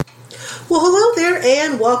Well, hello there,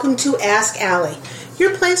 and welcome to Ask Allie,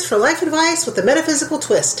 your place for life advice with a metaphysical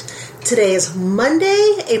twist. Today is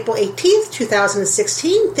Monday, April 18th,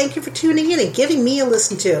 2016. Thank you for tuning in and giving me a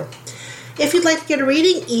listen to. If you'd like to get a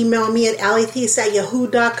reading, email me at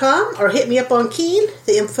alliethies@yahoo.com or hit me up on Keen.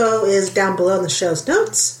 The info is down below in the show's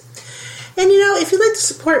notes. And if you'd like to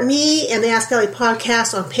support me and the Ask Allie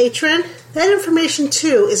podcast on Patreon, that information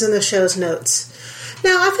too is in the show's notes.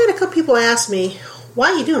 Now, I've had a couple people ask me,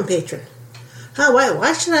 why are you doing Patreon?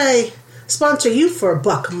 Why should I sponsor you for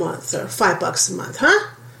 $1 a month or $5 a month, huh?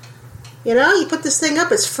 You put this thing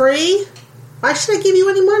up, it's free. Why should I give you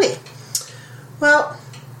any money? Well,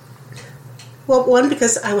 one,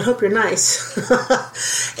 because I would hope you're nice.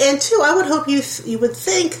 And two, I would hope you would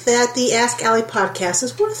think that the Ask Allie podcast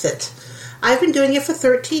is worth it. I've been doing it for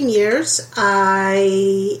 13 years.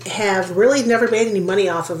 I have really never made any money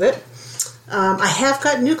off of it. I have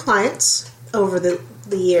got new clients over the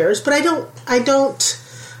years, but I don't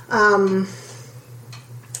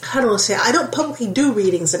publicly do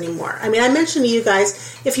readings anymore. I mean, I mentioned to you guys,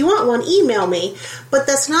 if you want one, email me, but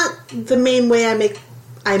that's not the main way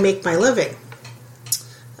I make my living.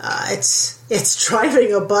 It's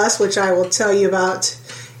driving a bus, which I will tell you about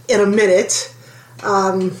in a minute.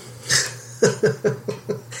 And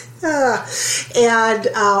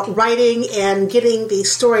writing and getting the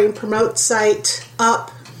Story and Promote site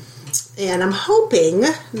up. And I'm hoping,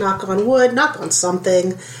 knock on wood, knock on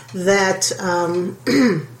something, that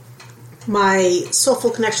my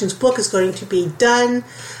Soulful Connections book is going to be done.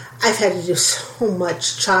 I've had to do so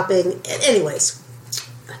much chopping. Anyways,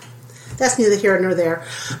 that's neither here nor there.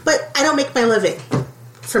 But I don't make my living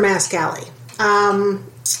from Ask Allie. In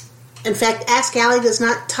fact, Ask Allie does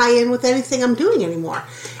not tie in with anything I'm doing anymore.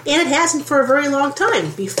 And it hasn't for a very long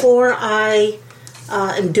time. Before I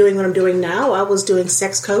am doing what I'm doing now, I was doing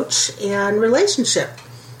sex coach and relationship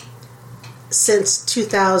since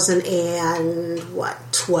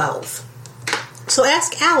 2012. So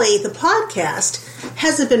Ask Allie, the podcast,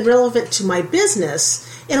 hasn't been relevant to my business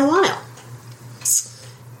in a while.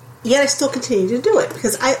 Yet I still continue to do it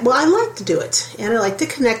because I like to do it, and I like to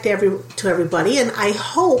connect to everybody, and I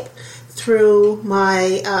hope through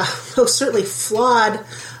my most certainly flawed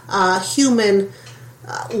human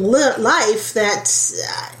life that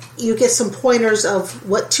you get some pointers of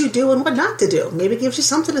what to do and what not to do. Maybe it gives you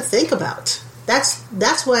something to think about.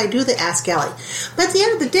 That's why I do the Ask Allie. But at the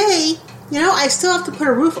end of the day, I still have to put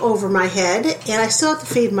a roof over my head, and I still have to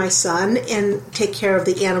feed my son and take care of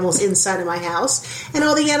the animals inside of my house and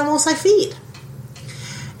all the animals I feed.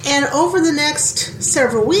 And over the next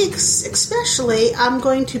several weeks, especially, I'm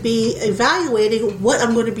going to be evaluating what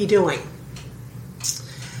I'm going to be doing.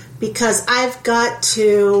 Because I've got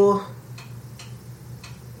to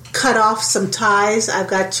cut off some ties. I've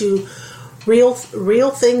got to reel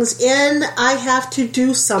things in. I have to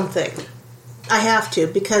do something. I have to,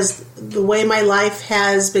 because the way my life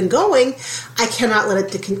has been going, I cannot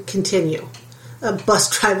let it continue. Bus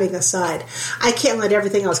driving aside, I can't let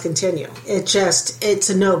everything else continue. It's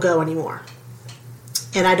a no-go anymore.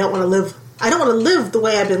 And I don't want to live the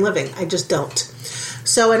way I've been living. I just don't.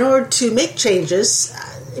 So in order to make changes,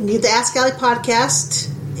 the Ask Allie podcast,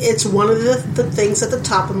 it's one of the things at the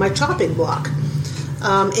top of my chopping block.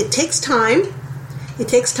 It takes time. It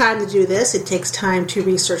takes time to do this. It takes time to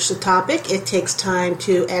research the topic. It takes time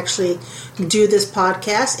to actually do this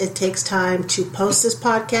podcast. It takes time to post this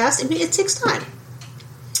podcast. I mean, it takes time.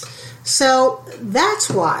 So that's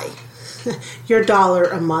why your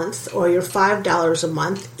 $1 a month or your $5 a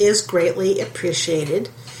month is greatly appreciated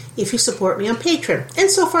if you support me on Patreon. And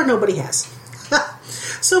so far, nobody has.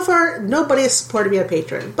 So far, nobody has supported me on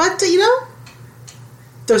Patreon. But,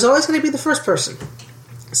 there's always going to be the first person.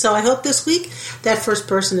 So I hope this week that first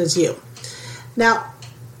person is you. Now,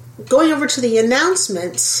 going over to the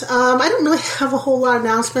announcements, I don't really have a whole lot of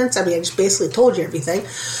announcements. I mean, I just basically told you everything.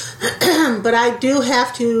 But I do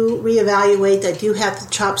have to reevaluate. I do have to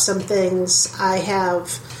chop some things. I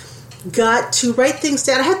have got to write things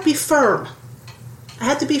down. I have to be firm. I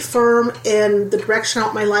have to be firm in the direction I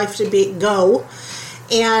want my life to go.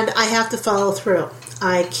 And I have to follow through.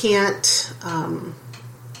 I can't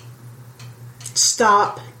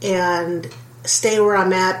stop and stay where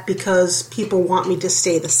I'm at because people want me to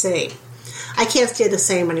stay the same. I can't stay the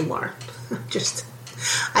same anymore.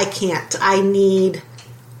 I can't. I need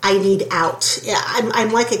out.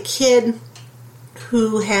 I'm like a kid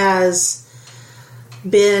who has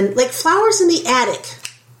been like Flowers in the Attic.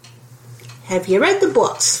 Have you read the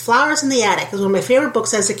books? Flowers in the Attic is one of my favorite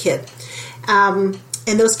books as a kid. And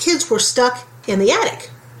those kids were stuck in the attic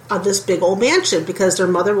of this big old mansion because their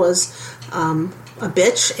mother was a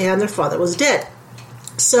bitch and their father was dead.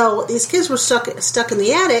 So these kids were stuck in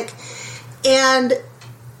the attic, and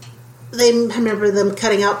I remember them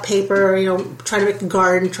cutting out paper, trying to make a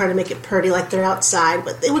garden, trying to make it pretty like they're outside,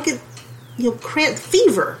 but they would get,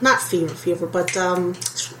 fever. Not fever, but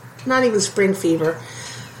not even spring fever.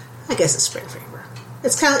 I guess it's spring fever.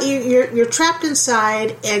 It's kind of, you're trapped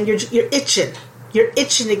inside, and you're itching. You're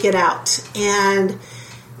itching to get out, and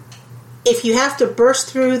if you have to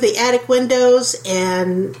burst through the attic windows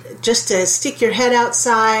and just to stick your head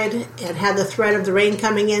outside and have the threat of the rain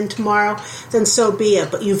coming in tomorrow, then so be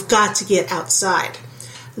it. But you've got to get outside.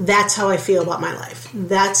 That's how I feel about my life.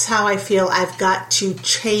 That's how I feel I've got to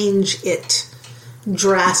change it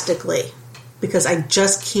drastically, because I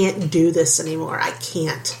just can't do this anymore. I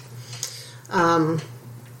can't.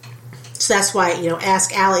 So that's why,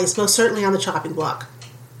 Ask Allie is most certainly on the chopping block.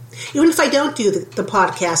 Even if I don't do the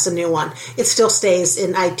podcast, a new one, it still stays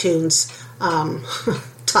in iTunes,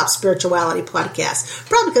 Top Spirituality Podcast.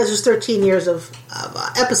 Probably because there's 13 years of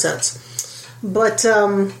episodes. But,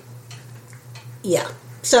 yeah.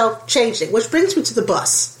 So, changing. Which brings me to the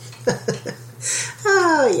bus.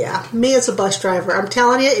 Oh, yeah. Me as a bus driver. I'm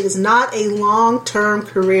telling you, it is not a long-term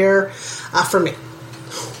career for me.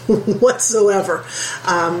 Whatsoever.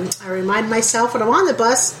 I remind myself when I'm on the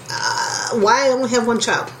bus why I only have one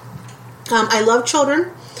child. I love children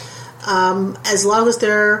as long as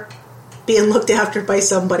they're being looked after by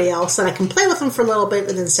somebody else, and I can play with them for a little bit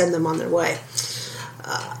and then send them on their way.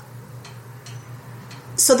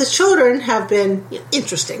 So the children have been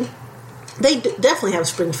interesting. They definitely have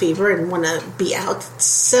spring fever and want to be out. It's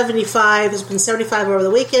 75. It's been 75 over the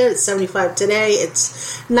weekend. It's 75 today.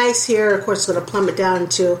 It's nice here. Of course, it's going to plummet down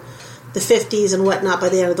to the 50s and whatnot by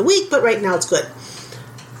the end of the week, but right now it's good.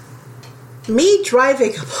 Me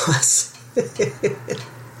driving a bus.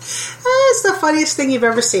 It's the funniest thing you've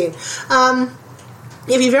ever seen. If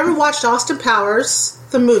you've ever watched Austin Powers,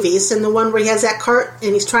 the movies, and the one where he has that cart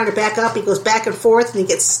and he's trying to back up, he goes back and forth and he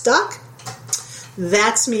gets stuck,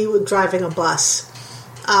 that's me with driving a bus.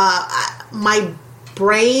 My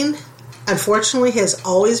brain, unfortunately, has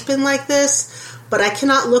always been like this, but I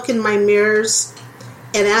cannot look in my mirrors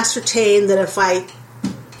and ascertain that if I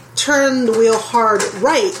turn the wheel hard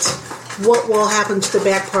right, what will happen to the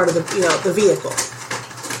back part of the vehicle.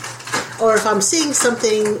 Or if I'm seeing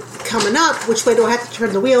something coming up, which way do I have to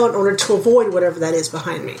turn the wheel in order to avoid whatever that is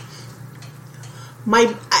behind me?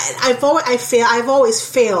 I've always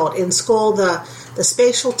failed in school the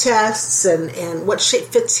spatial tests and what shape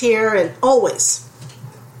fits here, and always.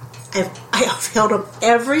 I failed them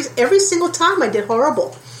every single time. I did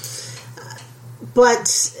horrible.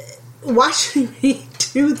 But watching me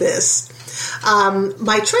do this,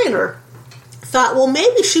 my trainer thought, well,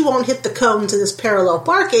 maybe she won't hit the cones in this parallel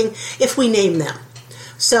parking if we name them.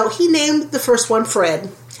 So he named the first one Fred.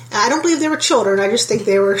 I don't believe they were children. I just think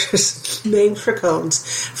they were just named for cones.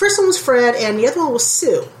 First one was Fred, and the other one was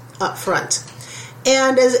Sue up front.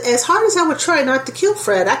 And as hard as I would try not to kill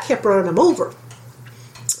Fred, I kept running him over.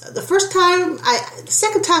 The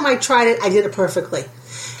second time I tried it, I did it perfectly.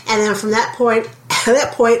 And then from that point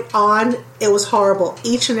on, it was horrible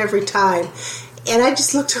each and every time. And I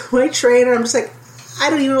just looked at my trainer. I'm just like, I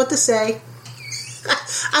don't even know what to say.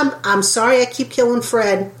 I'm sorry I keep killing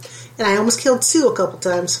Fred. And I almost killed Sue a couple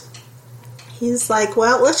times. He's like,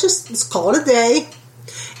 well, let's call it a day.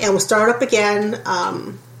 And we'll start up again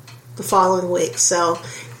the following week. So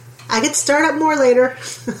I get to start up more later.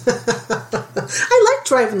 I like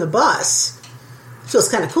driving the bus. It feels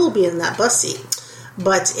kind of cool being in that bus seat.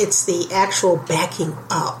 But it's the actual backing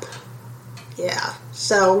up. Yeah.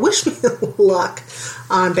 So wish me luck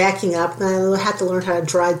on backing up. I'll have to learn how to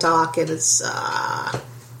dry dock, and it's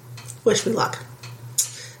wish me luck.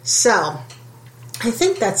 So I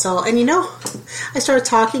think that's all. And I started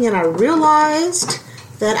talking and I realized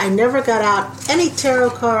that I never got out any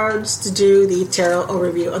tarot cards to do the tarot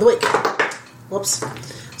overview of the week. Whoops.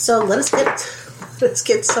 So let's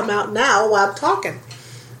get some out now while I'm talking.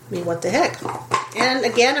 I mean, what the heck? And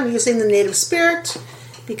again, I'm using the Native Spirit,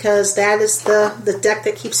 because that is the deck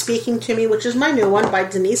that keeps speaking to me, which is my new one by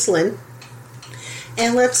Denise Linn.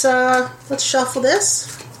 And let's shuffle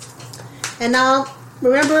this. And now,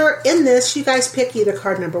 remember, in this, you guys pick either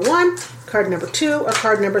card number 1, card number 2, or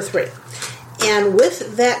card number 3. And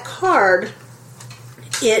with that card,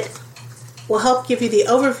 it will help give you the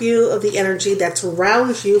overview of the energy that's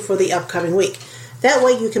around you for the upcoming week. That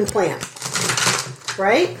way you can plan.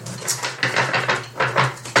 Right?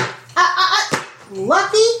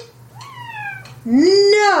 Lucky?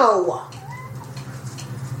 No!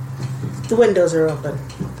 The windows are open.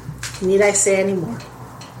 Need I say any more?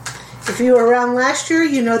 If you were around last year,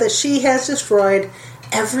 you know that she has destroyed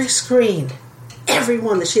every screen.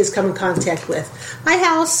 everyone that she has come in contact with. My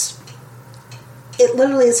house, it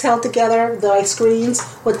literally is held together, the screens,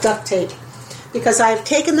 with duct tape. Because I've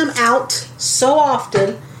taken them out so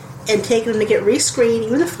often and taken them to get rescreened.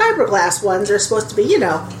 Even the fiberglass ones are supposed to be,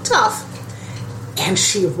 tough. And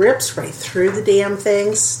she rips right through the damn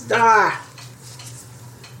things.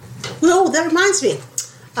 Oh, that reminds me.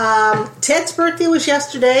 Ted's birthday was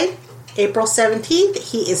yesterday, April 17th.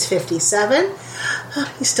 He is 57.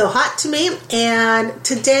 He's still hot to me. And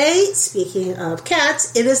today, speaking of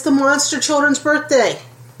cats, it is the monster children's birthday.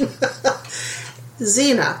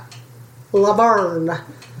 Xena, Laverne,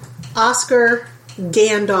 Oscar,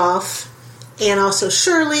 Gandalf, and also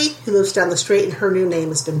Shirley, who lives down the street, and her new name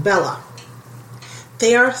has been Bella.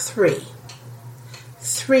 They are 3.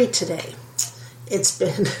 3 today. It's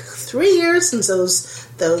been 3 years since those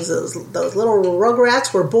little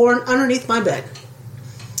rugrats were born underneath my bed.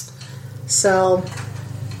 So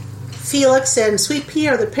Felix and Sweet Pea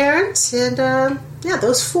are the parents, and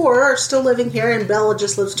those 4 are still living here, and Bella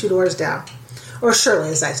just lives 2 doors down, or Shirley,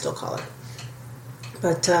 as I still call her.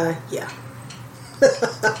 But yeah,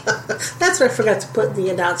 that's what I forgot to put in the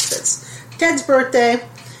announcements. Ted's birthday,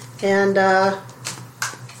 and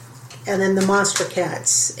then the monster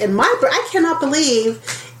cats. And I cannot believe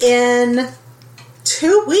in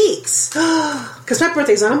 2 weeks, because my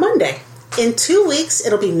birthday's on a Monday. In 2 weeks,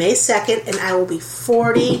 it'll be May 2nd, and I will be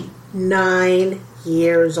 49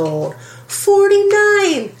 years old.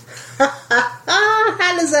 49!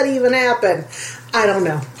 How does that even happen? I don't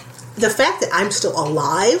know. The fact that I'm still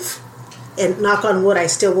alive, and knock on wood, I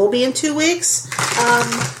still will be in 2 weeks,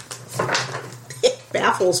 it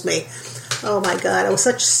baffles me. Oh my God, I was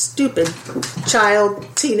such a stupid child,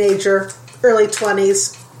 teenager, early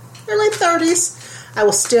 20s, early 30s. I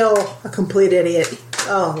was still a complete idiot.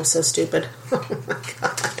 Oh, I was so stupid. Oh my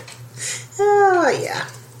God. Oh, yeah.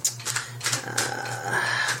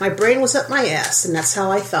 My brain was up my ass, and that's how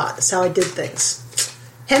I thought. That's how I did things.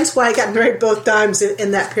 Hence why I got married both times in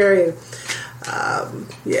that period.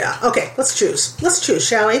 Yeah. Okay, let's choose. Let's choose,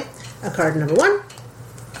 shall we? A card number 1,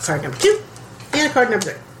 a card number 2, and a card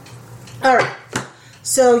number 3. All right.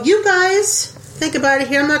 So you guys think about it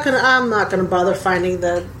here. I'm not gonna bother finding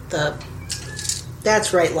the.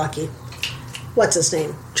 That's right, Lucky. What's his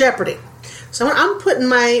name? Jeopardy. So I'm putting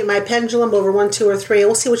my pendulum over 1, 2, or 3.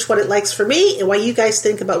 We'll see which one it likes for me, and what you guys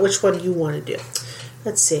think about which one you want to do.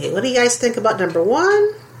 Let's see. What do you guys think about number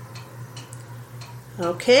 1?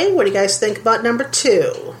 Okay. What do you guys think about number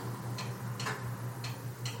 2?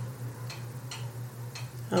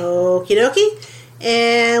 Okie dokie.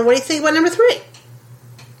 And what do you think about number 3?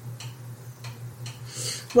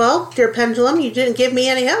 Well, dear pendulum, you didn't give me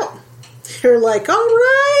any help. You're like, all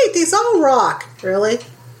right, these all rock. Really?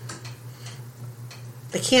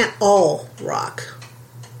 They can't all rock.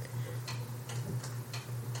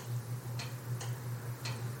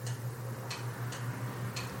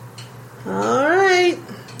 All right.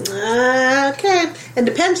 Okay. And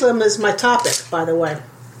the pendulum is my topic, by the way.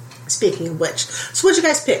 Speaking of which. So what'd you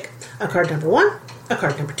guys pick? A card number 1, a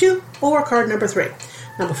card number 2, or a card number 3?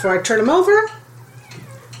 Now, before I turn them over,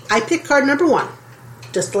 I picked card number 1,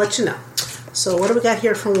 just to let you know. So what do we got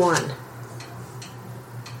here for 1?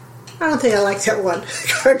 I don't think I like that one.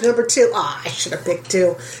 Card number 2. I should have picked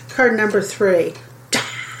 2. Card number 3.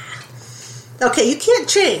 Okay, you can't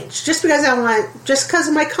change. Just because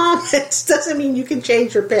of my comments doesn't mean you can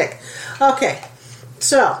change your pick. Okay,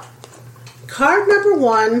 so card number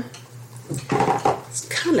 1 is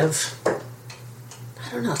kind of,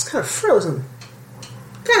 I don't know, it's kind of frozen.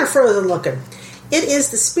 Kind of frozen looking. It is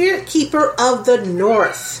the Spirit Keeper of the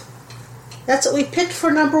North. That's what we picked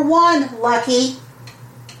for number 1, Lucky.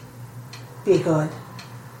 Be good.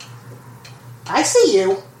 I see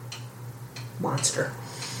you. Monster.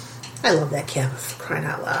 I love that cat, for crying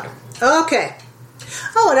out loud. Okay.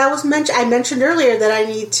 Oh, and I mentioned earlier that I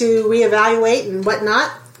need to reevaluate and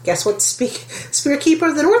whatnot. Guess what Spirit Keeper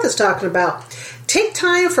of the North is talking about? Take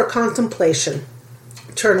time for contemplation.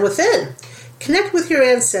 Turn within. Connect with your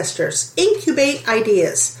ancestors. Incubate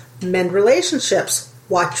ideas. Mend relationships.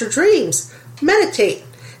 Watch your dreams. Meditate.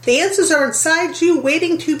 The answers are inside you,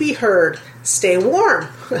 waiting to be heard. Stay warm.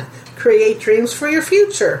 Create dreams for your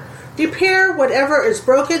future. Repair whatever is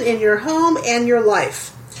broken in your home and your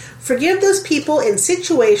life. Forgive those people and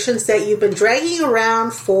situations that you've been dragging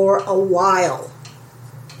around for a while.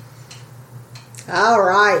 All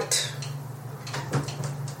right.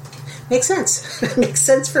 Makes sense. Makes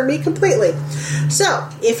sense for me completely. So,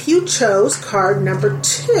 if you chose card number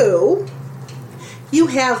 2, you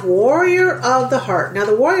have Warrior of the Heart. Now,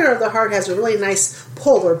 the Warrior of the Heart has a really nice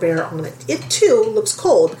polar bear on it. It, too, looks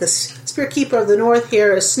cold because Spirit Keeper of the North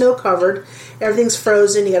here is snow-covered, everything's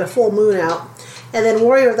frozen, you got a full moon out. And then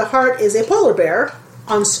Warrior of the Heart is a polar bear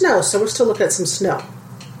on snow, so we're still looking at some snow.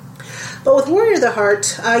 But with Warrior of the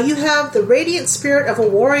Heart, you have the radiant spirit of a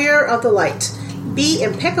warrior of the light. Be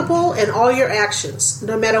impeccable in all your actions.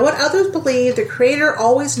 No matter what others believe, the Creator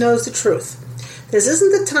always knows the truth. This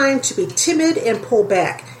isn't the time to be timid and pull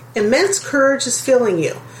back. Immense courage is filling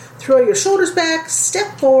you. Throw your shoulders back,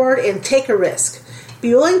 step forward, and take a risk.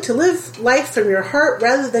 Be willing to live life from your heart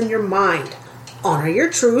rather than your mind. Honor your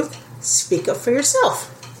truth. Speak up for yourself.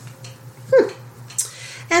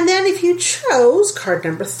 And then if you chose card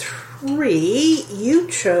number 3, you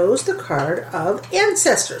chose the card of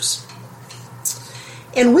Ancestors.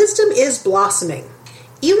 And wisdom is blossoming.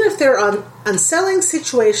 Even if there are unsettling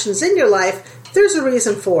situations in your life, there's a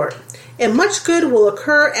reason for it, and much good will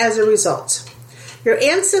occur as a result. Your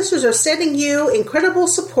ancestors are sending you incredible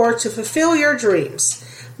support to fulfill your dreams.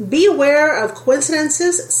 Be aware of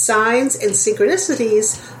coincidences, signs, and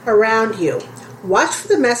synchronicities around you. Watch for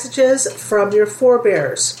the messages from your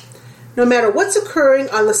forebears. No matter what's occurring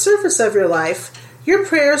on the surface of your life, your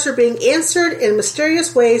prayers are being answered in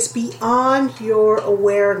mysterious ways beyond your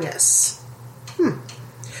awareness.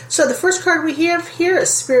 So the first card we have here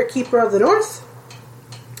is Spirit Keeper of the North.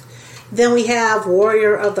 Then we have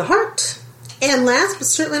Warrior of the Heart. And last but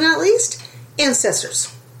certainly not least,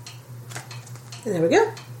 Ancestors. And there we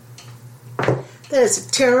go. That is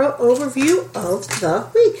a tarot overview of the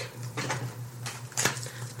week.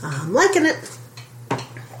 I'm liking it.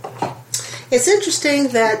 It's interesting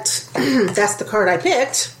that that's the card I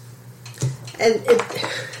picked. And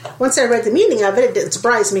once I read the meaning of it, it didn't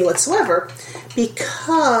surprise me whatsoever.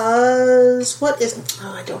 Because,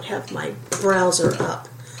 I don't have my browser up.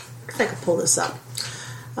 If I can pull this up.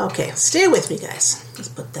 Okay, stay with me, guys. Let's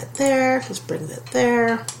put that there. Let's bring that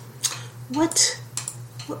there. What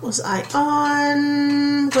was I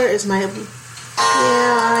on? Where is my... Yeah,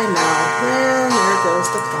 I know. Well, there goes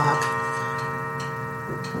the clock.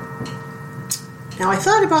 Now, I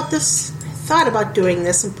thought about this. I thought about doing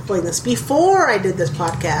this and pulling this before I did this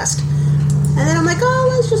podcast. And then I'm like,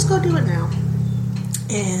 let's just go do it now.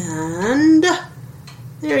 And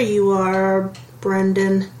there you are,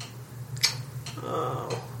 Brendan.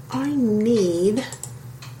 I need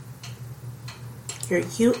your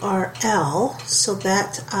URL so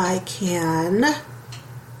that I can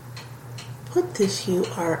put this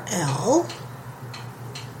URL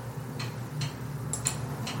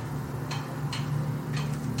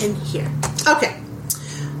in here. Okay.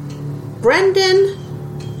 Brendan,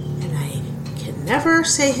 and I can never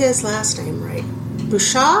say his last name right.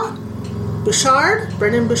 Bouchard?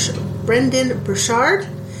 Brendan Bouchard?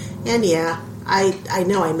 And yeah, I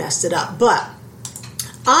know I messed it up, but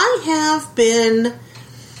I have been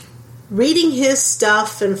reading his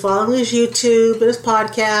stuff and following his YouTube and his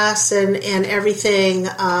podcasts and everything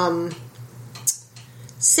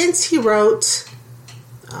since he wrote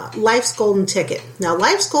Life's Golden Ticket. Now,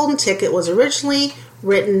 Life's Golden Ticket was originally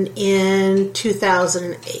written in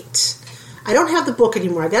 2008. I don't have the book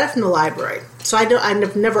anymore. I got it from the library, so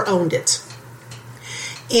I've never owned it.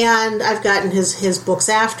 And I've gotten his books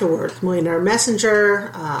afterward. Millionaire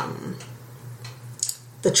Messenger,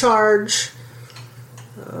 The Charge,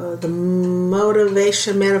 The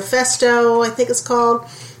Motivation Manifesto, I think it's called.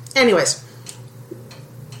 Anyways,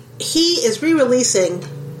 he is re-releasing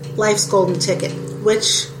Life's Golden Ticket,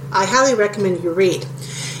 which I highly recommend you read.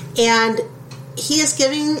 And he is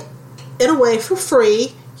giving it away for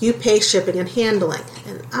free. You pay shipping and handling.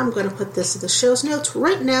 And I'm going to put this in the show's notes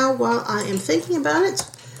right now while I am thinking about it.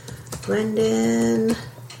 Brendan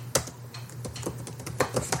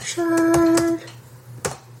Bouchard.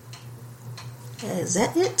 Is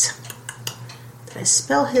that it? Did I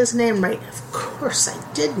spell his name right? Of course I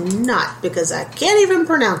did not, because I can't even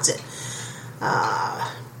pronounce it.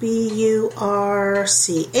 B-U-R-C-H,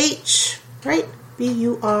 right?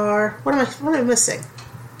 B-U-R... What am I missing?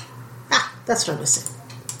 That's what I'm missing.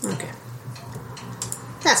 Okay.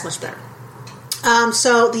 That's much better.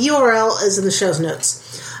 So the URL is in the show's notes.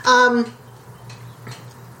 But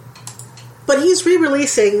he's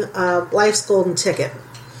re-releasing Life's Golden Ticket.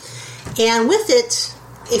 And with it,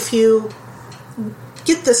 if you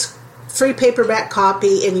get this free paperback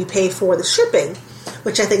copy and you pay for the shipping,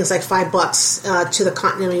 which I think is like $5 to the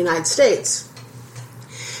continental United States,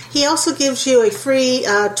 he also gives you a free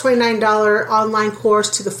 $29 online course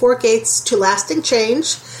to the 4 Gates to Lasting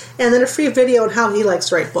Change, and then a free video on how he likes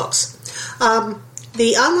to write books.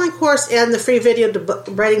 The online course and the free video to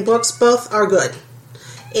writing books, both are good.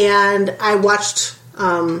 And I watched,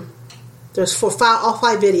 there's all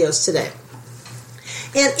 5 videos today.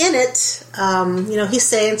 And in it, he's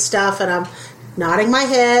saying stuff, and I'm nodding my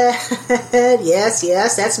head. Yes,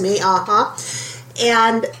 that's me.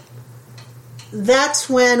 And that's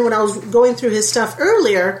when I was going through his stuff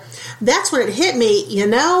earlier, that's when it hit me, you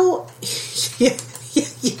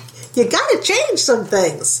got to change some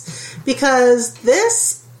things, because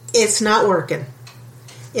it's not working.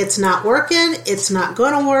 It's not working. It's not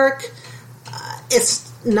going to work. It's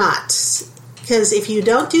not. Because if you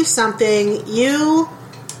don't do something, not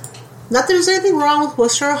that there's anything wrong with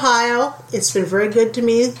Worcester, Ohio. It's been very good to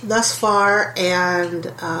me thus far,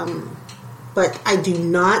 but I do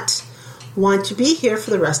not want to be here for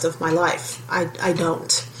the rest of my life. I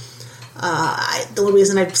don't. The only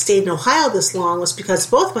reason I stayed in Ohio this long was because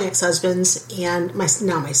both my ex-husbands and my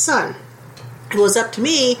son. If it was up to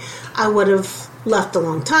me, I would have left a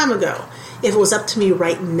long time ago. If it was up to me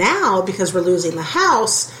right now, because we're losing the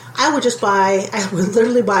house, I would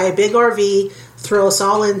literally buy a big RV, throw us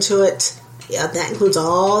all into it. Yeah, that includes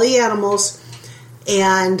all the animals,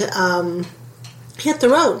 and hit the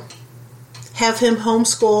road. Have him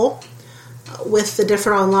homeschool with the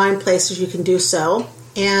different online places you can do so,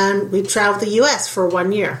 and we travel the U.S. for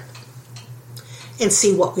 1 year and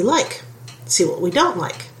see what we like, see what we don't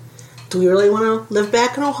like. Do we really want to live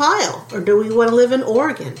back in Ohio, or do we want to live in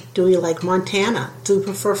Oregon? Do we like Montana? Do we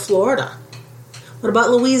prefer Florida? What about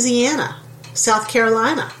Louisiana, South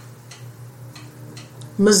Carolina,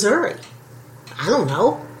 Missouri? I don't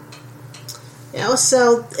know.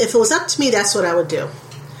 So if it was up to me, that's what I would do.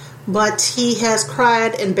 But he has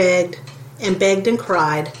cried and begged and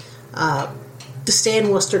cried to stay in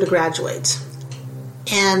Worcester to graduate.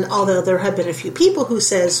 And although there have been a few people who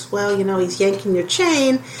says, well, he's yanking your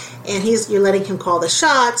chain and you're letting him call the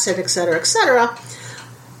shots, and et cetera,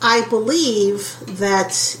 I believe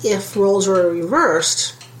that if roles were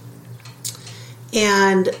reversed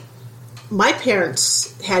and my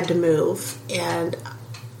parents had to move and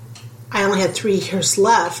I only had 3 years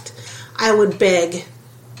left, I would beg,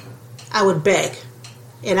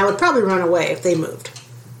 and I would probably run away if they moved.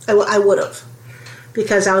 I would have,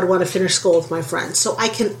 because I would want to finish school with my friends. So I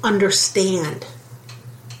can understand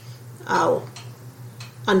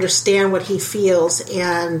what he feels,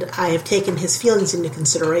 and I have taken his feelings into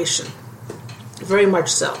consideration. Very much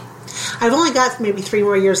so. I've only got maybe 3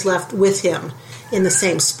 more years left with him in the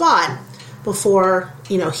same spot before,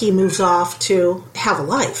 he moves off to have a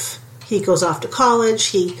life. He goes off to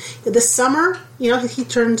college. This summer, he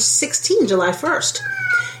turns 16 July 1st.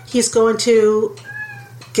 He's going to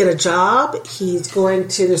get a job.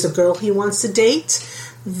 There's a girl he wants to date.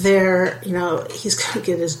 He's going to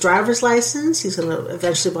get his driver's license. He's going to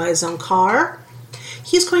eventually buy his own car.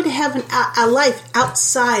 He's going to have a life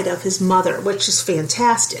outside of his mother, which is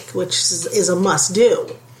fantastic, which is a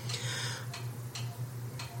must-do.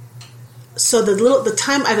 So the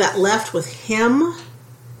time I've got left with him,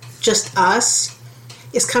 just us,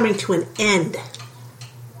 is coming to an end.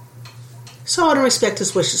 So I want to respect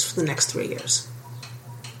his wishes for the next 3 years.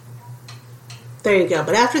 There you go.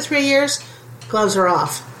 But after 3 years, gloves are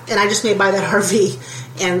off. And I just may buy that RV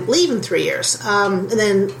and leave in 3 years. And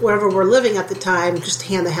then wherever we're living at the time, just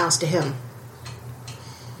hand the house to him.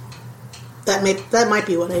 That might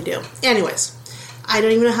be what I do. Anyways, I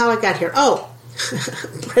don't even know how I got here. Oh,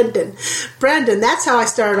 Brendan. That's how I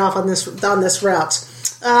started off on this route.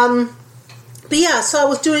 But yeah, so I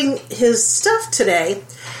was doing his stuff today.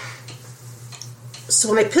 So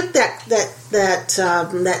when I picked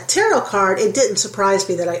that tarot card, it didn't surprise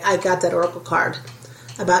me that I got that oracle card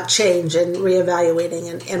about change and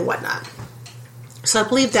reevaluating and whatnot. So I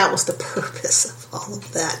believe that was the purpose of all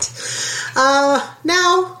of that.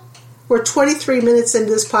 Now we're 23 minutes into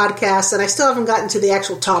this podcast, and I still haven't gotten to the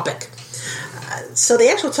actual topic. So the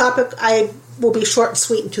actual topic, I will be short and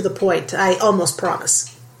sweet and to the point. I almost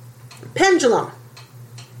promise. Pendulum.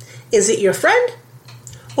 Is it your friend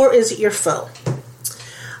or is it your foe?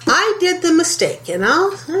 I did the mistake, I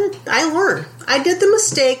learned. I did the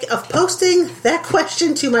mistake of posting that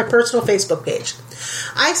question to my personal Facebook page.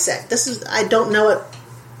 I said, I don't know it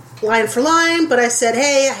line for line, but I said,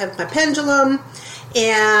 hey, I have my pendulum,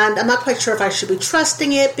 and I'm not quite sure if I should be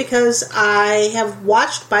trusting it because I have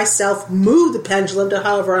watched myself move the pendulum to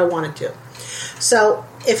however I wanted to. So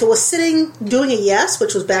if it was sitting doing a yes,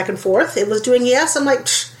 which was back and forth, it was doing yes, I'm like,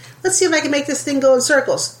 let's see if I can make this thing go in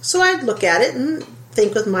circles. So I'd look at it and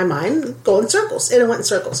think with my mind, go in circles. And it went in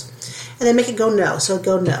circles. And then make it go no. So it'd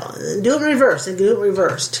go no. And then do it in reverse and do it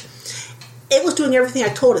reversed. It was doing everything I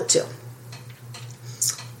told it to.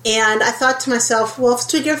 And I thought to myself, well, if it's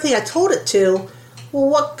doing everything I told it to, well,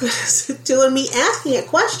 what good is it doing me asking it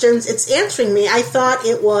questions? It's answering me. I thought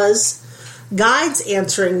it was guides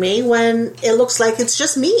answering me when it looks like it's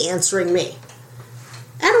just me answering me.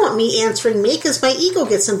 I don't want me answering me because my ego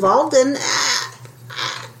gets involved and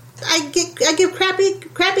I give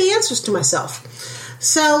crappy answers to myself.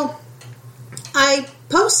 So I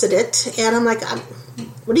posted it and I'm like,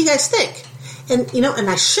 what do you guys think? And and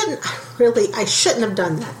I shouldn't have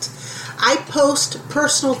done that. I post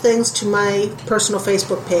personal things to my personal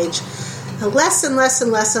Facebook page less and less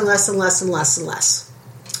and less and less and less and less and less.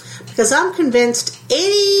 Because I'm convinced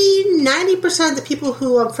 80-90% of the people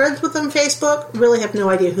who I'm friends with on Facebook really have no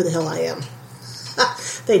idea who the hell I am.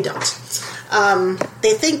 They don't.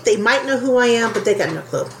 They think they might know who I am, but they got no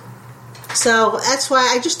clue. So that's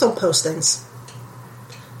why I just don't post things.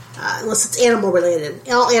 Unless it's animal related.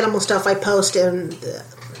 All animal stuff I post, and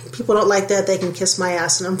people don't like that, they can kiss my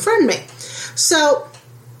ass and unfriend me. So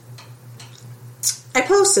I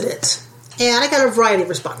posted it, and I got a variety of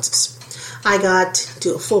responses. I got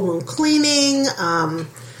do a full moon cleaning,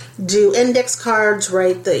 do index cards,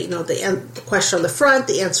 write the question on the front,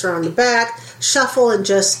 the answer on the back, shuffle, and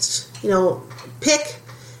just pick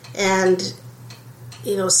and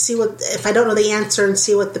see what, if I don't know the answer, and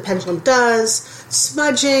see what the pendulum does.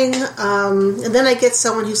 Smudging, and then I get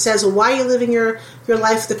someone who says, well, why are you living your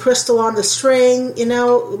life with the crystal on the string?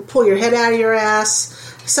 Pull your head out of your ass.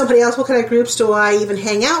 Somebody else, what kind of groups do I even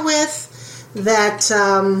hang out with? That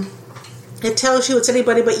it tells you it's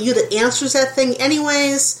anybody but you that answers that thing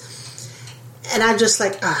anyways. And I'm just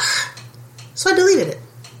like, So I deleted it.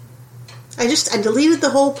 I deleted the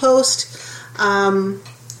whole post. I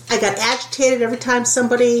got agitated every time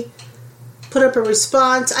somebody put up a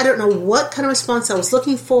response. I don't know what kind of response I was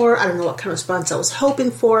looking for. I don't know what kind of response I was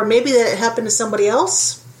hoping for. Maybe that it happened to somebody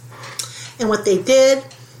else and what they did.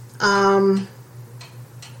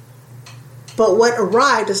 But what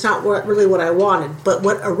arrived is not really what I wanted. But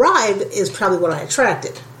what arrived is probably what I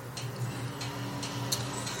attracted.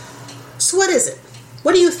 So what is it?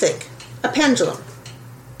 What do you think? A pendulum.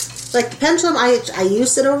 Like the pendulum, I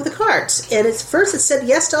used it over the cards. And at first it said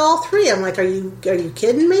yes to all three. I'm like, are you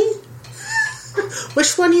kidding me?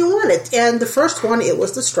 Which one do you want it? And the first one, it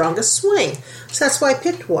was the strongest swing. So that's why I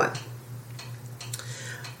picked one.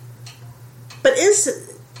 But is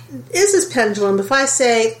this pendulum, if I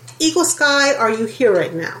say, Eagle Sky, are you here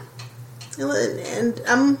right now? And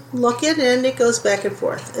I'm looking and it goes back and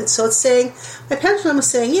forth. And so it's saying, my pendulum is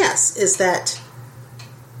saying yes. Is that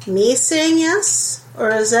me saying yes? Or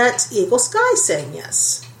is that Eagle Sky saying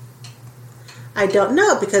yes? I don't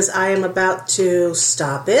know because I am about to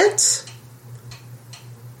stop it.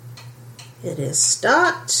 It is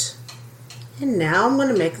stopped. And now I'm going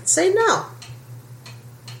to make it say no.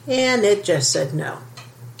 And it just said no.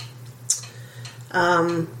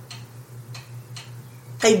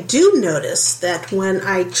 I do notice that when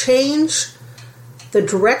I change the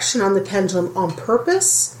direction on the pendulum on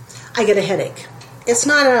purpose, I get a headache. It's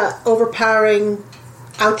not an overpowering,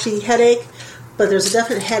 ouchy headache, but there's a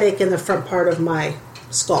definite headache in the front part of my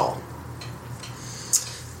skull.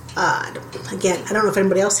 Again, I don't know if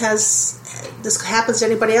anybody else has, this happens to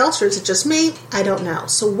anybody else, or is it just me? I don't know.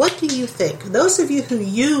 So what do you think? Those of you who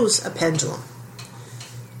use a pendulum,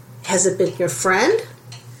 has it been your friend,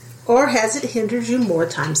 or has it hindered you more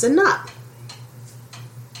times than not?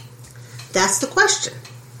 That's the question.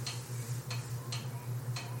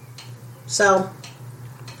 So,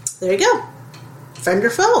 there you go. Friend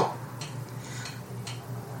or foe?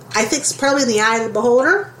 I think it's probably in the eye of the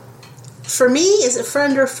beholder. For me, is it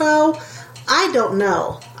friend or foe? I don't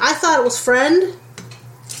know. I thought it was friend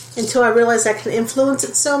until I realized I can influence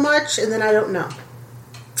it so much, and then I don't know.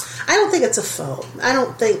 I don't think it's a foe. I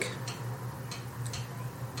don't think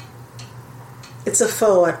it's a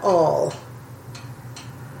foe at all.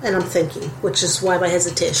 And I'm thinking, which is why my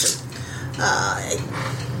hesitation.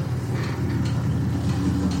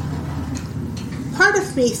 Part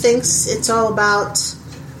of me thinks it's all about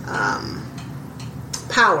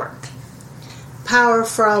power. Power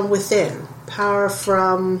from within. Power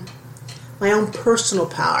from my own personal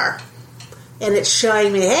power. And it's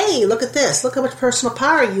showing me, hey, look at this. Look how much personal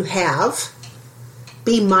power you have.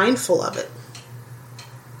 Be mindful of it.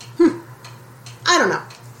 I don't know.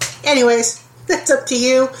 Anyways, that's up to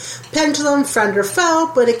you. Pendulum, friend or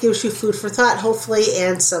foe, but it gives you food for thought, hopefully,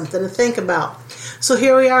 and something to think about. So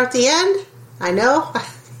here we are at the end. I know,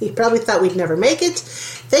 you probably thought we'd never make it.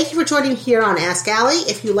 Thank you for joining me here on Ask Allie.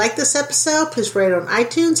 If you like this episode, please rate it on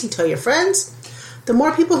iTunes and tell your friends. The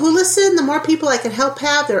more people who listen, the more people I can help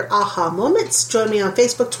have their aha moments. Join me on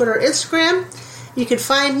Facebook, Twitter, Instagram. You can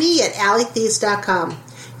find me at AllieThees.com.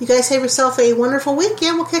 You guys have yourself a wonderful week,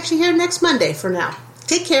 and we'll catch you here next Monday for now.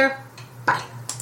 Take care.